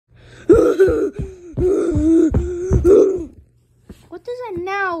What is it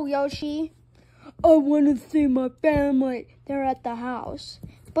now, Yoshi? I want to see my family. They're at the house.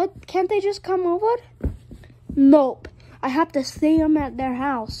 But can't they just come over? Nope. I have to see them at their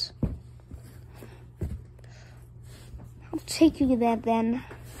house. I'll take you there then.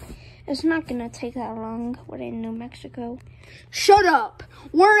 It's not gonna take that long. We're in New Mexico. Shut up!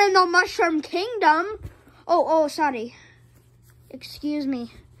 We're in the Mushroom Kingdom. Oh, sorry. Excuse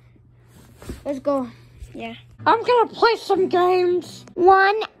me. Let's go. Yeah. I'm gonna play some games.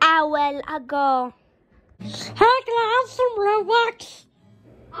 1 hour ago. Hey, can I have some Robux?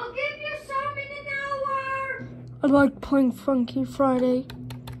 I'll give you some in an hour. I like playing Funky Friday.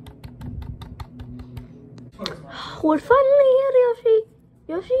 We're finally here, Yoshi.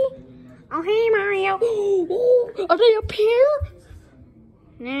 Yoshi? Oh, hey, Mario. Oh, are they up here?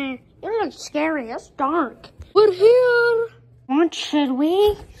 Nah, it looks scary. It's dark. We're here. What should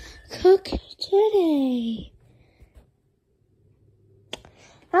we Cook today.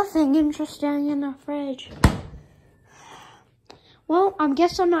 Nothing interesting in the fridge. Well, I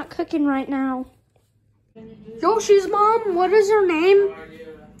guess I'm not cooking right now. Yoshi's mom, what is her name?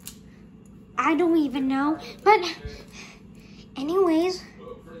 I don't even know. But anyways,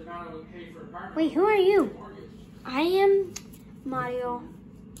 wait, who are you? I am Mario.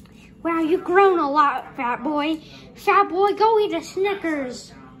 Wow, you've grown a lot, fat boy. Fat boy, go eat a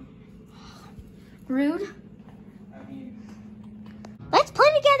Snickers. Rude. Let's play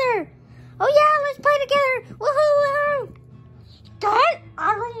together. Oh yeah, let's play together. Woohoo, woohoo. Get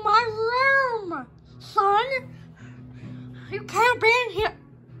out of my room, son. You can't be in here.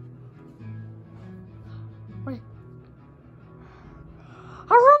 Wait.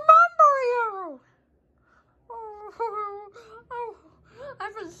 I remember you. Oh, I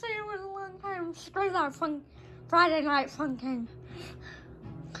haven't seen you in a long time. Screw that Friday night fun game.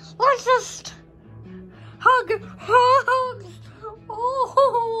 Let's just hug.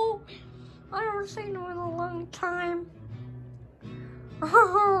 Oh, I haven't seen you in a long time.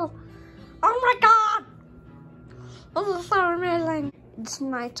 Oh my God! This is so amazing. It's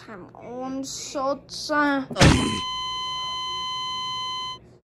nighttime. Oh, I'm so tired.